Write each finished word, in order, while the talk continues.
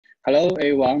Hello,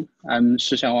 everyone. I'm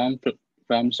Shixiang Wang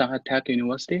from Shanghai Tech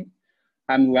University.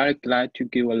 I'm very glad to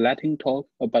give a Latin talk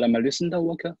about my recent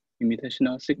work in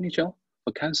mutational signature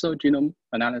for cancer genome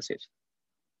analysis.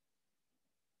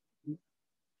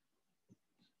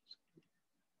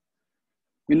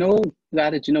 We know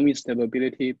that genome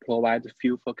instability provides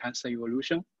fuel for cancer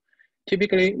evolution.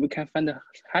 Typically, we can find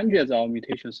hundreds of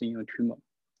mutations in a tumor.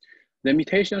 The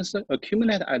mutations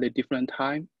accumulate at a different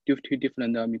time due to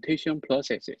different mutation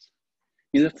processes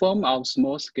in the form of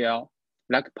small scale,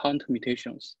 like point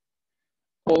mutations,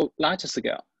 or large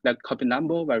scale, like copy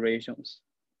number variations.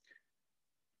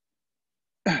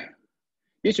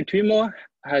 Each tumor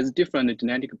has different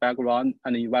genetic background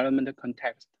and environmental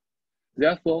context.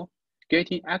 Therefore,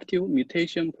 getting active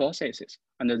mutation processes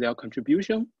and their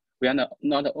contribution will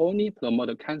not only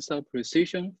promote cancer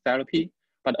precision therapy,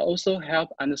 but also help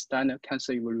understand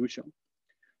cancer evolution.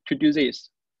 To do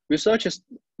this, researchers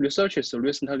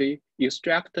recently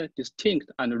extracted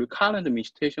distinct and recurrent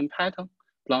mutation patterns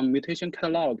from mutation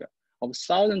catalog of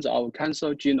thousands of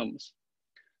cancer genomes.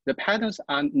 The patterns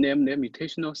are named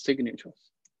mutational signatures.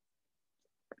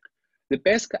 The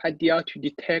basic idea to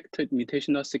detect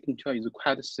mutational signature is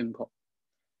quite simple.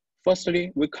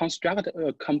 Firstly, we construct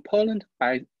a component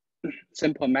by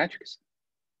simple matrix,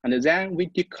 and then we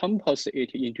decompose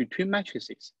it into two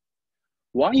matrices.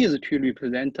 One is to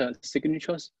represent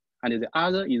signatures, and the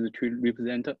other is to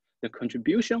represent the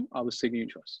contribution of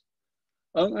signatures.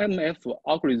 NMF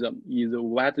algorithm is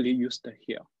widely used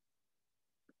here.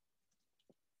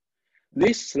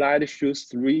 This slide shows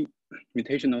three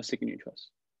mutational signatures.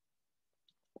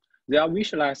 They are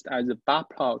visualized as bar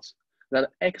plots that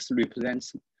X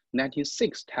represents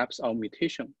 96 types of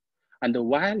mutation, and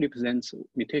Y represents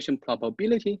mutation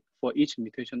probability for each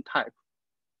mutation type.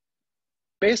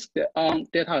 Based on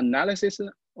data analysis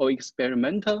or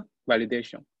experimental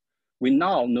validation, we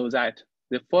now know that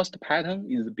the first pattern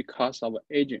is because of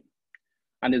aging,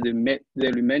 and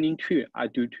the remaining two are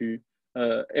due to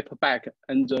APOBAC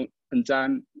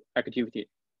enzyme activity.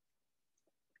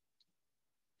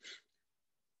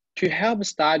 To help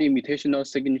study mutational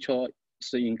signatures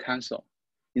in cancer,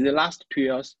 in the last 2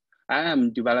 years, I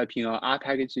am developing an R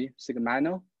package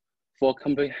Sigma for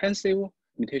comprehensive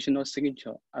mutational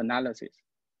signature analysis.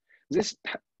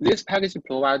 This package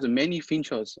provides many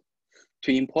features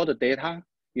to import data,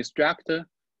 extract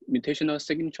mutational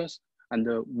signatures, and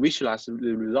visualize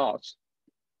the results.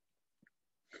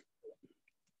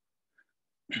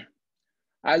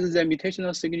 As the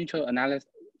mutational signature analysis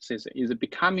is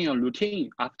becoming a routine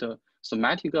after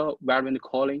somatic variant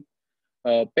calling,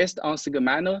 based on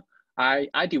Sigma,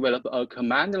 I developed a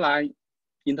command line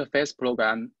interface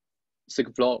program,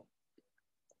 Sigflow.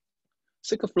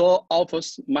 Sigflow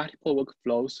offers multiple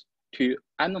workflows to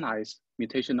analyze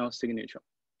mutational signature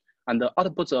and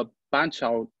outputs a bunch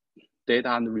of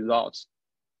data and results.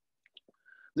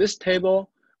 This table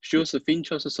shows the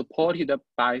features supported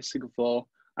by Sigflow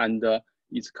and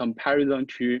its comparison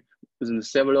to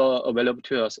several available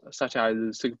tools such as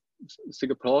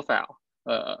Sigprofile,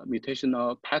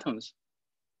 mutational patterns.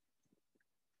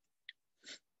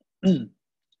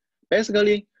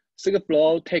 Basically,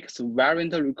 Sigflow takes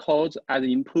variant records as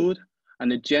input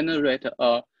and generate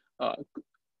a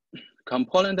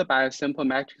component by simple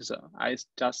matrix. I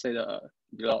just said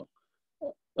below,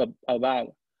 above.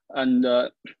 And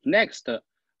next,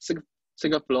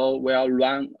 Sigflow will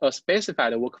run a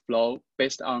specified workflow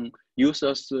based on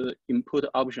users' input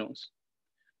options.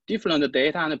 Different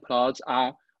data and plots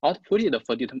are outputted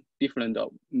for different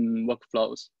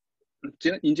workflows.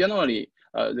 In generally,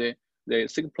 the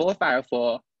Sigprofile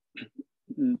for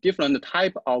different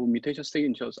type of mutation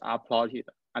signatures are plotted,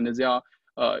 and their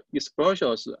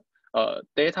exposures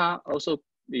data also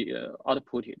be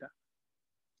outputted.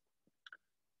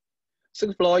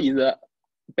 Sigflow is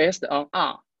based on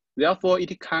R, therefore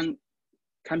it can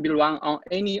be run on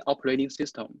any operating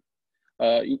system.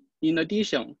 In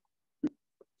addition,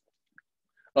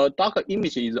 a Docker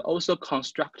image is also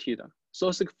constructed, so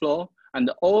Sigflow and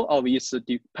all of its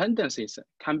dependencies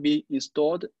can be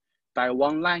installed by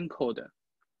one line code.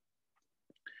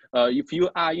 If you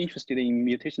are interested in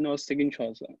mutational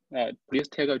signatures, please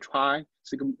take a try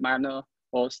Sigma and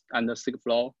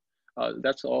Sigflow.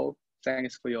 That's all.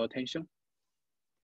 Thanks for your attention.